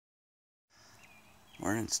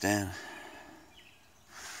Morning, Stan.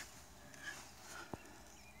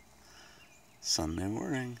 Sunday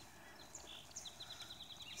morning.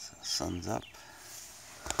 So sun's up.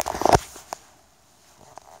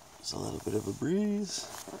 There's a little bit of a breeze.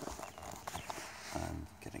 I'm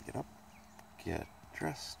gonna get up, get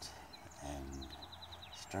dressed, and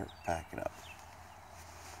start packing up.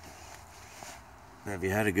 Have you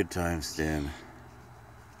had a good time, Stan?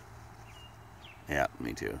 Yeah,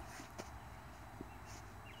 me too.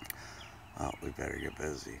 Oh, we better get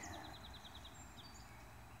busy.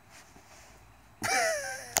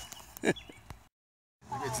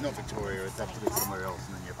 It's not Victoria, it's actually somewhere else.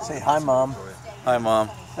 And then you have to say hi, Mom. Hi, Mom.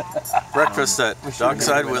 Breakfast at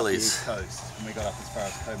Dockside we Willie's. Coast, and we got up as far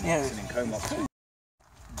as Comox, Yeah. and in Comox.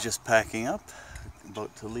 Just packing up,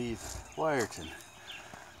 about to leave Wyerton.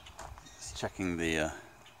 Just checking the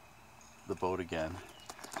boat again.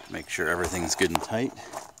 Make sure everything's good and tight.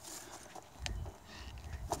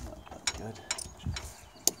 Good.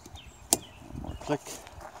 One more click.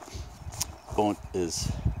 Boat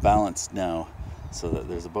is balanced now so that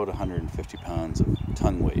there's about 150 pounds of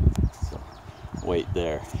tongue weight. So weight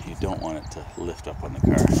there. You don't want it to lift up on the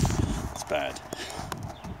car. It's bad.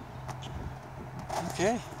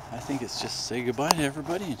 Okay, I think it's just say goodbye to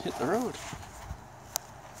everybody and hit the road.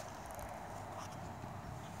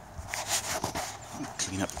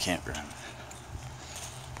 Clean up the campground.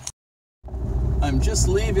 I'm just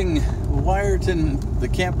leaving Wyerton, the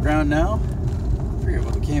campground now. I forget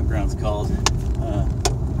what the campground's called.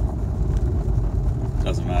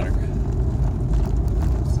 Doesn't matter.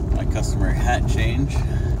 My customary hat change.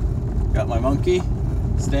 Got my monkey,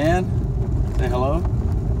 Stan. Say hello.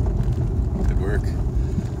 Good work.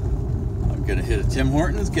 I'm gonna hit a Tim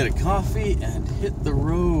Hortons, get a coffee, and hit the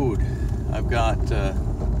road. I've got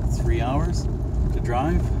 3 hours to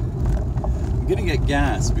drive. I'm gonna get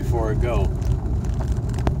gas before I go,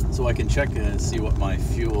 so I can check and see what my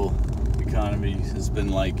fuel economy has been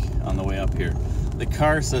like on the way up here. The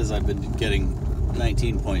car says I've been getting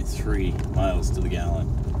 19.3 miles to the gallon,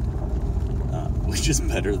 which is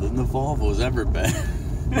better than the Volvo's ever been.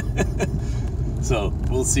 So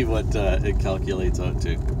we'll see what it calculates out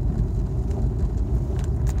to.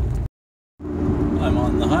 I'm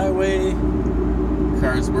on the highway.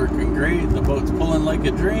 Car's working great. The boat's pulling like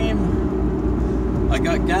a dream. I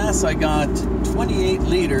got gas. I got 28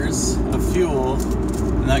 liters of fuel,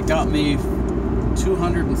 and that got me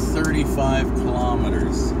 235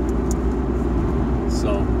 kilometers.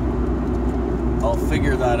 So I'll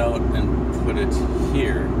figure that out and put it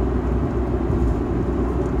here.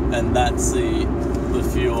 And that's the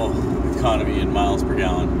fuel economy in miles per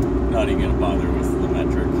gallon. Not even gonna bother with the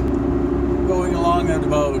metric. Going along at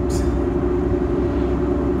about,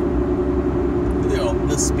 you know,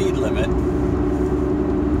 the speed limit.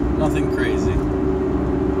 Nothing crazy.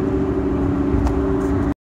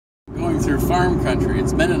 Going through farm country.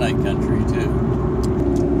 It's Mennonite country too.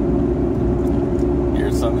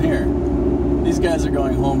 Here's some here. These guys are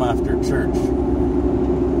going home after church.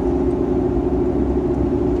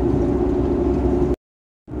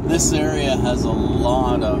 This area has a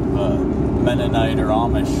lot of Mennonite or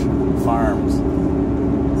Amish farms.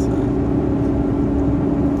 So,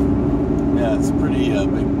 yeah, it's a pretty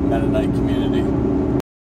big Mennonite community.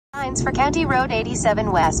 Signs for County Road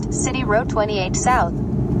 87 West, City Road 28 South.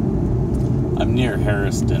 I'm near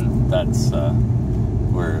Harriston. That's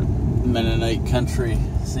where Mennonite country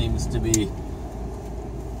seems to be.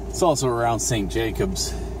 It's also around St.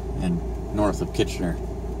 Jacobs and north of Kitchener.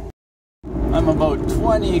 I'm about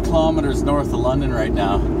 20 kilometers north of London right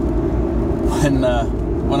now. When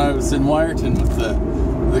I was in Wyerton with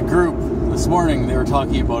the group this morning, they were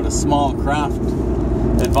talking about a small craft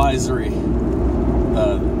advisory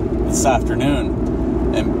this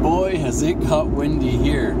afternoon, and boy has it got windy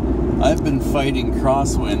here. I've been fighting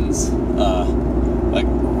crosswinds, like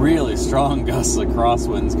really strong gusts of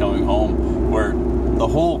crosswinds coming home, where the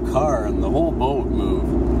whole car and the whole boat move.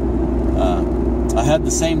 I had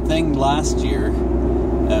the same thing last year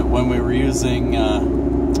when we were using, I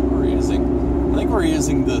think we were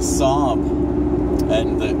using the Saab,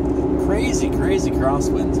 and the crazy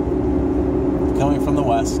crosswinds coming from the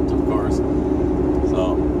west, of course.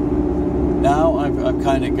 So now I've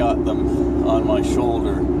kind of got them on my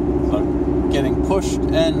shoulder. So I'm getting pushed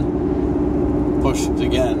and pushed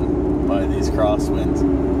again by these crosswinds.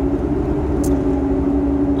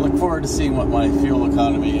 I look forward to seeing what my fuel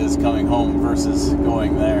economy is coming home versus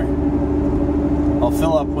going there. I'll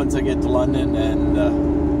fill up once I get to London and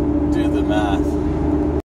do the math.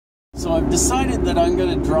 So I've decided that I'm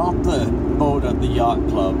going to drop the boat at the yacht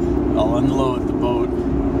club. I'll unload the boat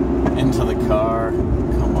into the car.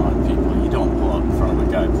 Come on, people, you don't pull out in front of a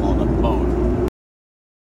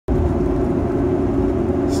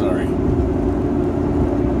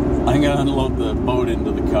to unload the boat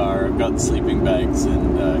into the car. I've got sleeping bags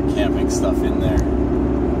and camping stuff in there.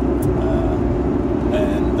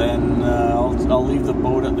 And then I'll leave the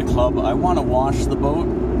boat at the club. I want to wash the boat,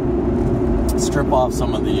 strip off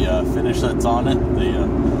some of the finish that's on it,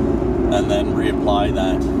 and then reapply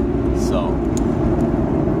that. So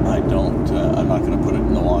I'm not going to put it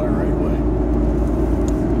in the water right away.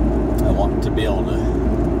 I want to be able to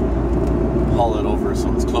haul it over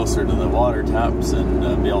so it's closer to the water taps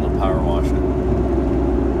and be able to power wash it.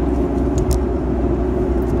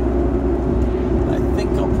 I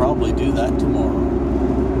think I'll probably do that tomorrow.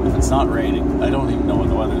 If it's not raining. I don't even know when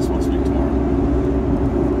the weather's supposed to be tomorrow.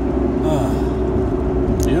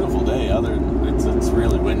 Beautiful day, other than it's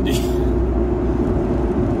really windy.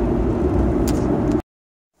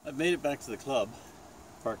 I've made it back to the club.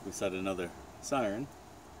 Parked beside another siren.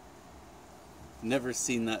 Never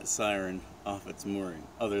seen that siren off its mooring,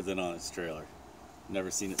 other than on its trailer. Never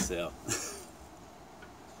seen it sail.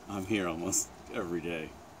 I'm here almost every day.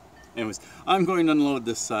 Anyways, I'm going to unload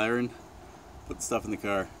this siren, put the stuff in the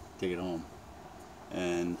car, take it home,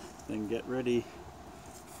 and then get ready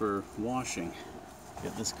for washing.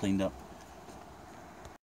 Get this cleaned up.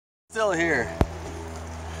 Still here.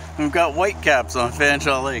 We've got whitecaps on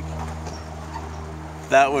Fanshawe Lake.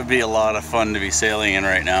 That would be a lot of fun to be sailing in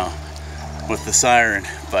right now with the siren,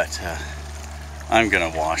 but I'm gonna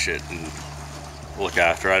wash it and look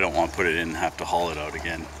after. I don't want to put it in and have to haul it out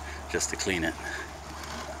again just to clean it.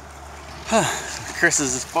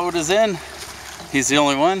 Chris's boat is in. He's the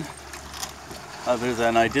only one. Other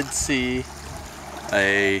than I did see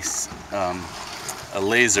a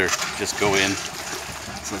laser just go in,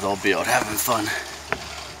 so they'll be out having fun.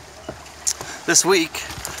 This week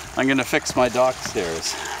I'm gonna fix my dock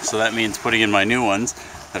stairs, so that means putting in my new ones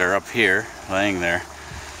that are up here, laying there,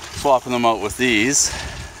 swapping them out with these,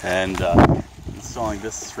 and installing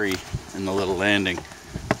this 3 in the little landing.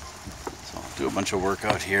 So I'll do a bunch of work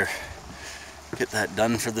out here, get that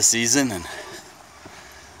done for the season, and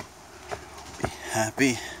be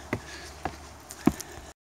happy.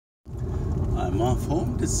 I'm off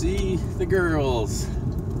home to see the girls.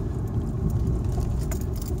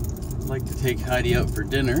 I'd like to take Heidi out for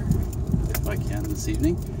dinner, if I can this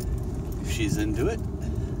evening, if she's into it.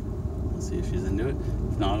 See if she's into it.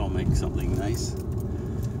 If not, I'll make something nice.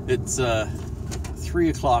 It's 3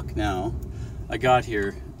 o'clock now. I got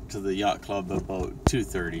here to the yacht club about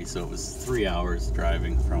 2:30, so it was 3 hours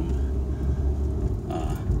driving from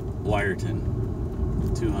Wyerton,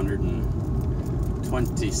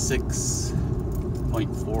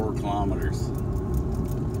 226.4 kilometers.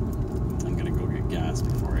 I'm gonna go get gas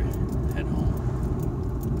before I head home.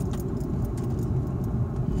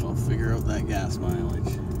 I'll figure out that gas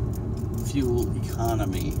mileage. Fuel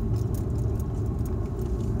economy.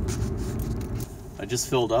 I just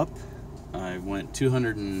filled up. I went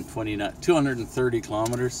 230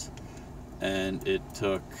 kilometers, and it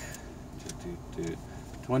took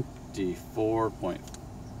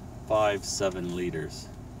 24.57 liters,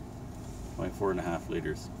 24.5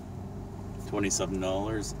 liters,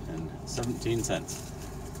 $27.17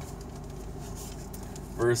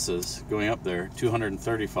 versus going up there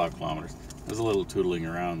 235 kilometers. There's a little tootling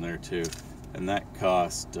around there too, and that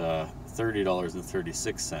cost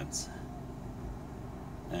 $30.36,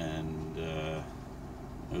 and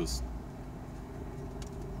it was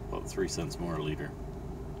about 3 cents more a liter.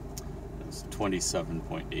 It was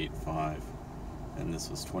 27.85, and this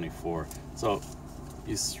was 24. So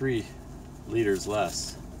these 3 liters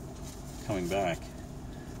less coming back.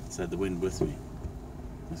 It's had the wind with me.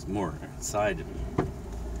 There's more inside of me.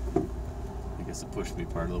 I guess it pushed me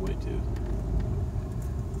part of the way too.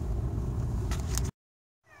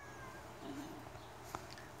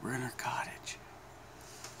 We're in our cottage.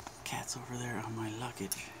 Cat's over there on my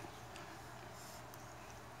luggage.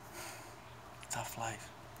 Tough life.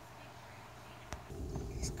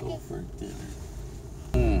 Let's go for dinner.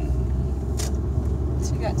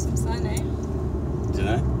 So you got some sun, eh? Did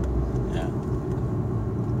I? Yeah.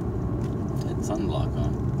 Had sunblock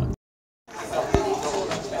on, but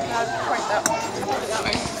Point that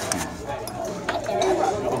way.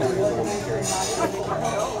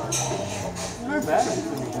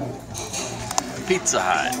 Pizza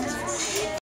Hut.